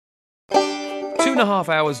2.5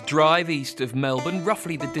 hours drive east of Melbourne,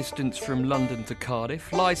 roughly the distance from London to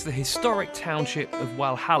Cardiff, lies the historic township of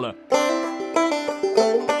Walhalla.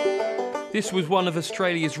 This was one of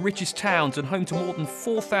Australia's richest towns and home to more than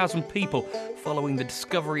 4,000 people following the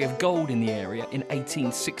discovery of gold in the area in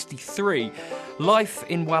 1863. Life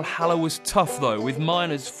in Walhalla was tough though, with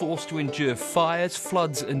miners forced to endure fires,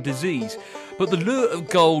 floods and disease. But the lure of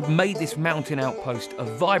gold made this mountain outpost a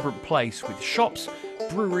vibrant place with shops,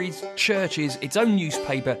 breweries, churches, its own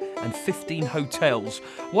newspaper and 15 hotels,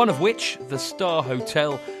 one of which, the Star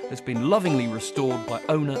Hotel, has been lovingly restored by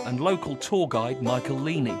owner and local tour guide Michael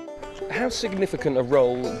Leaney. How significant a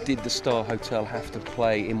role did the Star Hotel have to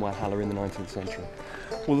play in Walhalla in the 19th century?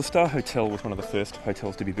 Well, the Star Hotel was one of the first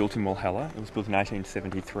hotels to be built in Walhalla. It was built in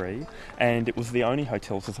 1873, and it was the only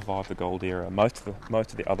hotel to survive the gold era. Most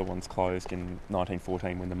of the other ones closed in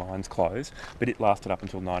 1914 when the mines closed, but it lasted up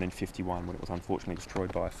until 1951 when it was unfortunately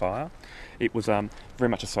destroyed by a fire. It was very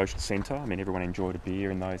much a social centre. I mean, everyone enjoyed a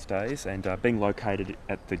beer in those days, and being located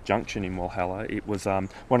at the junction in Walhalla, it was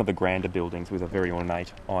one of the grander buildings with a very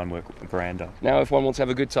ornate ironwork veranda. Now, if one wants to have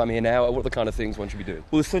a good time here now, what are the kind of things one should be doing?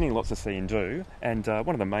 Well, there's certainly lots to see and do, and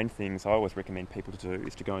one of the main things I always recommend people to do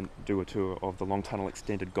is to go and do a tour of the Long Tunnel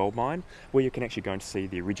Extended Gold Mine, where you can actually go and see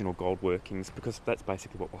the original gold workings, because that's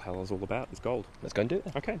basically what Walhalla is all about, is gold. Let's go and do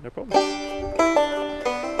it. Okay, no problem.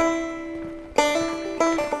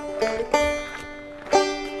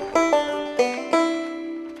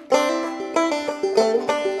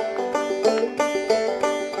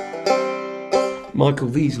 Michael,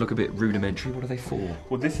 these look a bit rudimentary. What are they for?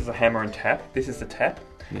 Well, this is a hammer and tap. This is the tap.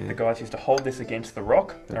 Yeah. The guys used to hold this against the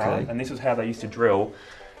rock, okay. Right? And this was how they used to drill.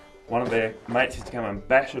 One of their mates used to come and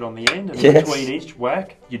bash it on the end, and between each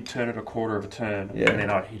whack, you'd turn it a quarter of a turn, and then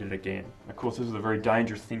I'd hit it again. Of course, this was a very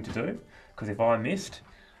dangerous thing to do, because if I missed,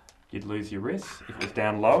 you'd lose your wrists. If it was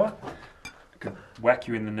down lower, it could whack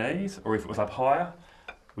you in the knees, or if it was up higher,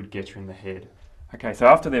 it would get you in the head. Okay, so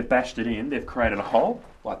after they've bashed it in, they've created a hole,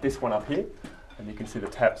 like this one up here, and you can see the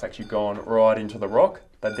tap's actually gone right into the rock.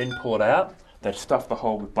 They then pull it out. They stuff the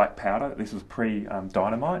hole with black powder. This was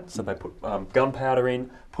pre-dynamite, so they put gunpowder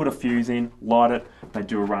in, put a fuse in, light it. They'd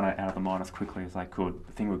do a runner out of the mine as quickly as they could.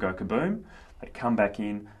 The thing would go kaboom. They'd come back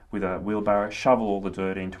in with a wheelbarrow, shovel all the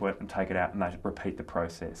dirt into it and take it out, and they'd repeat the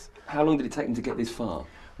process. How long did it take them to get this far?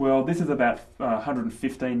 Well, this is about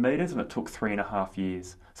 115 metres, and it took 3.5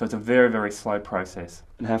 years. So it's a very, very slow process.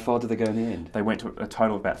 And how far did they go in the end? They went to a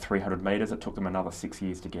total of about 300 metres. It took them another 6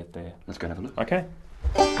 years to get there. Let's go and have a look. Okay.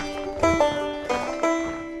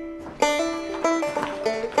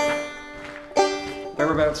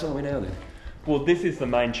 Whereabouts are we now then? Well, this is the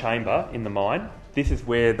main chamber in the mine. This is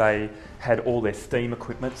where they had all their steam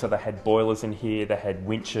equipment, so they had boilers in here, they had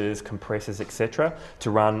winches, compressors, etc., to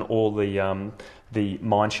run all the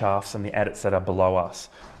mine shafts and the adits that are below us.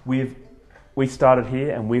 We started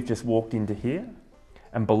here and we've just walked into here,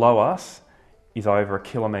 and below us is over 1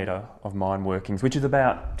 kilometre of mine workings, which is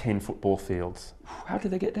about 10 football fields. How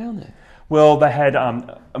did they get down there? Well, they had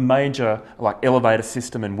a major elevator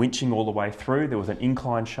system and winching all the way through. There was an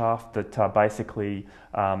incline shaft that basically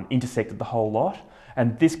intersected the whole lot.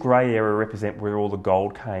 And this grey area represents where all the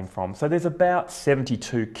gold came from. So there's about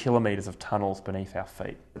 72 kilometres of tunnels beneath our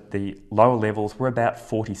feet. The lower levels were about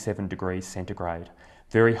 47 degrees centigrade.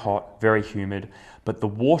 Very hot, very humid. But the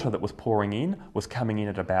water that was pouring in was coming in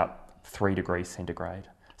at about 3 degrees centigrade.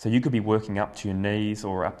 So you could be working up to your knees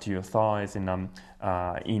or up to your thighs in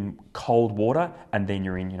cold water, and then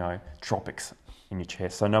you're in, tropics in your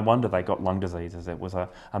chest. So no wonder they got lung diseases. It was a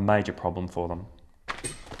major problem for them.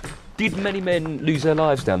 Did many men lose their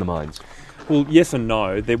lives down the mines? Well, yes and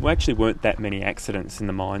no. There actually weren't that many accidents in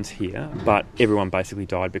the mines here, but everyone basically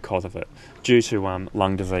died because of it. Due to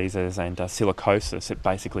lung diseases and silicosis, it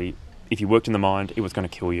basically, if you worked in the mine, it was going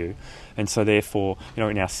to kill you. And so therefore,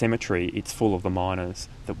 in our cemetery, it's full of the miners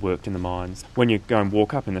that worked in the mines. When you go and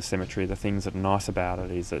walk up in the cemetery, the things that are nice about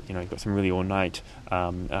it is that, you've got some really ornate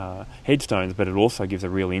headstones, but it also gives a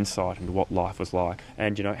real insight into what life was like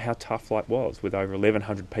and, how tough life was, with over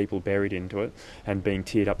 1,100 people buried into it and being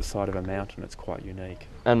tiered up the side of a mountain. It's quite unique.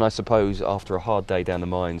 And I suppose after a hard day down the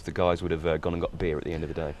mines, the guys would have gone and got a beer at the end of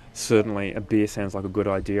the day. Certainly. A beer sounds like a good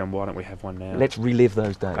idea, and why don't we have one now? Let's relive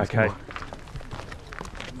those days. Okay.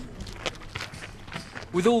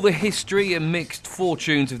 With all the history and mixed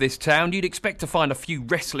fortunes of this town, you'd expect to find a few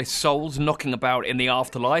restless souls knocking about in the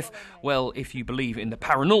afterlife. Well, if you believe in the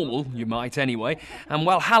paranormal, you might anyway. And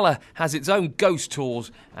Walhalla has its own ghost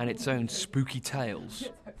tours and its own spooky tales.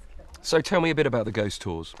 So tell me a bit about the ghost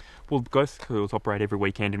tours. Well, ghost tours operate every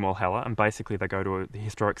weekend in Walhalla, and basically they go to the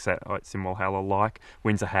historic sites in Walhalla, like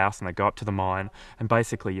Windsor House, and they go up to the mine, and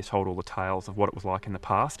basically you're told all the tales of what it was like in the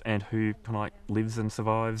past and who lives and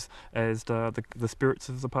survives as the spirits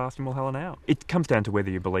of the past in Walhalla now. It comes down to whether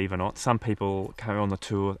you believe or not. Some people come on the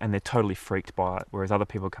tour and they're totally freaked by it, whereas other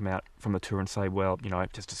people come out from the tour and say, well,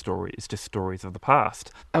 just a story. It's just stories of the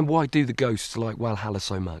past. And why do the ghosts like Walhalla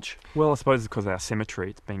so much? Well, I suppose it's because of our cemetery.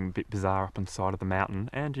 It's being a bit bizarre up on the side of the mountain,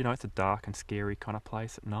 and it's a dark and scary kind of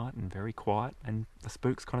place at night and very quiet, and the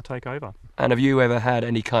spooks kind of take over. And have you ever had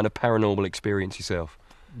any kind of paranormal experience yourself?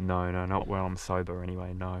 No, not when I'm sober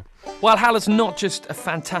anyway, no. Walhalla's not just a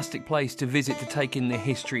fantastic place to visit to take in the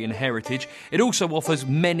history and heritage, it also offers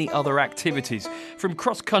many other activities, from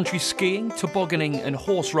cross-country skiing, tobogganing and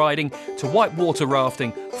horse riding, to whitewater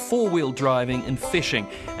rafting, four-wheel driving and fishing.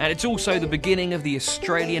 And it's also the beginning of the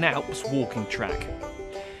Australian Alps walking track.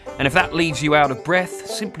 And if that leaves you out of breath,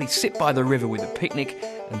 simply sit by the river with a picnic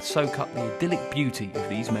and soak up the idyllic beauty of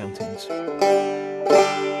these mountains.